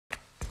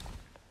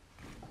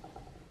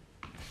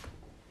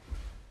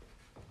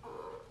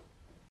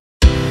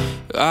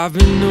I've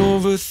been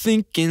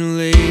overthinking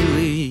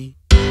lately.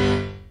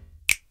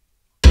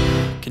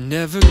 Can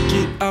never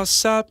get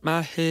outside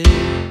my head.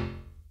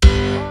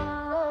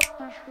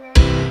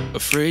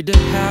 Afraid to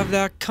have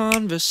that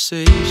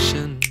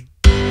conversation,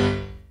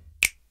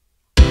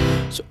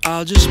 so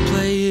I'll just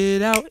play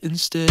it out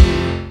instead.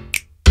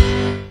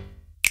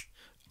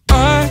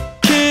 I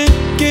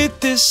can't get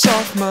this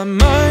off my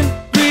mind,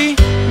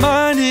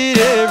 reminded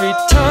every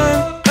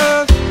time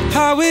of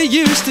how it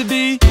used to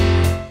be.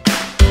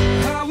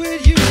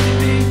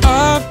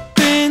 I've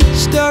been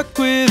stuck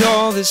with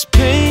all this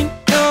pain,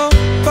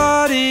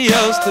 nobody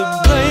else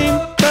to blame,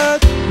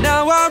 but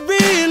now I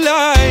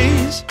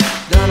realize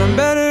that I'm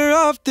better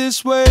off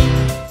this way.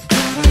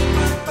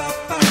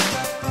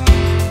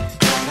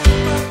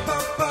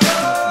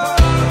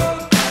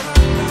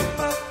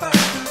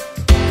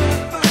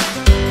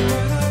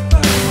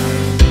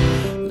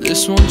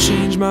 This won't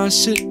change my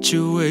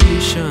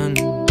situation.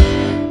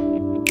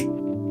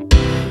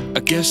 I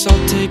guess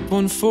I'll take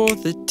one for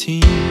the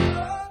team.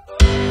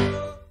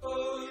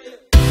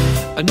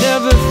 I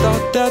never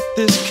thought that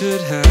this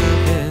could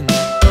happen,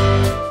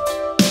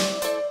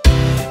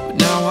 but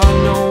now I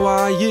know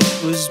why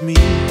it was me.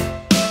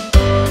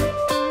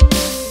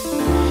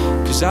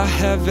 'Cause I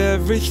have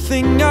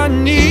everything I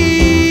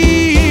need.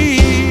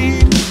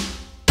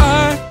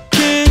 I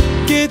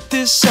can't get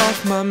this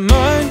off my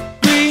mind,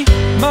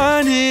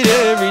 reminded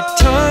every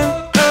time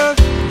of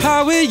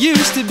how it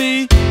used to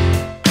be.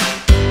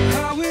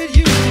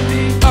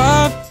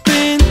 I've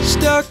been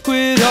stuck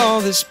with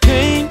all this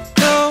pain,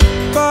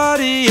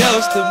 nobody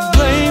else to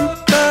blame,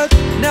 but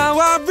now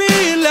I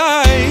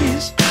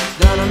realize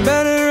that I'm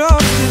better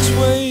off this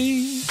way.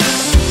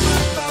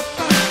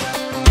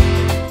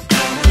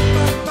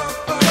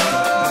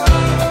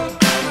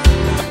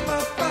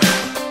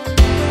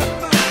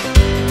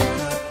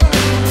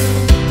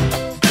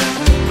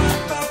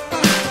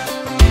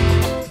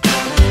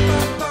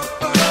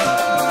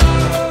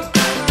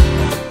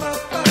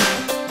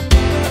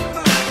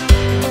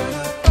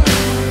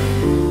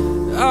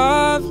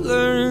 I've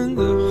learned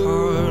the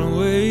hard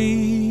way,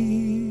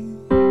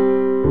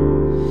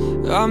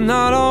 I'm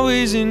not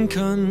always in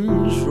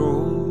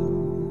control,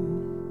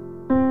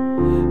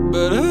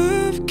 but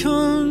I've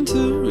come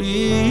to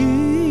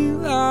realize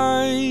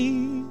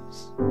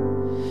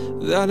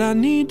that I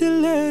need to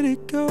let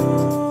it go.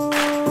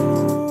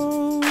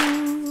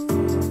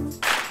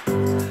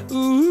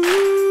 Ooh,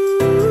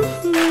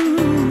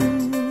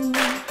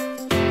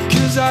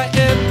 'cause I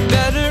am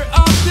better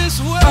off this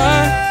way.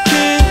 I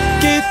can't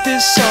get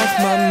this off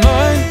my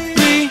mind,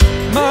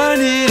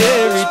 reminded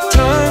every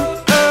time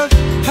of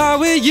how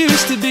it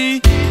used to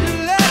be.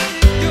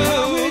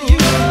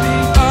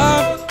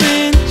 I've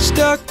been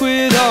stuck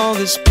with all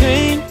this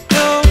pain,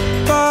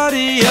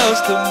 nobody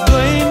else to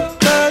blame,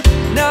 but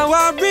now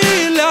I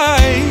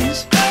realize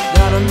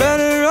that I'm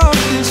better off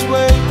this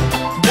way.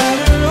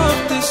 Better off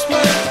this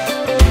way.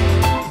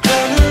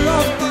 Better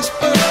off this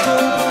way.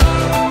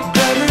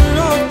 Better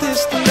off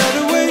this the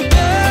better way.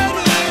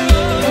 Better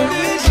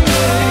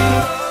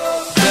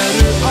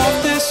off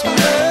this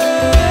way.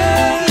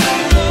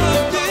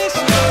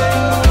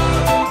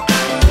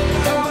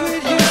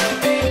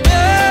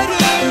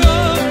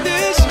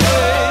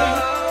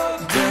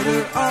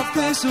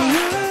 This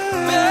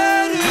way.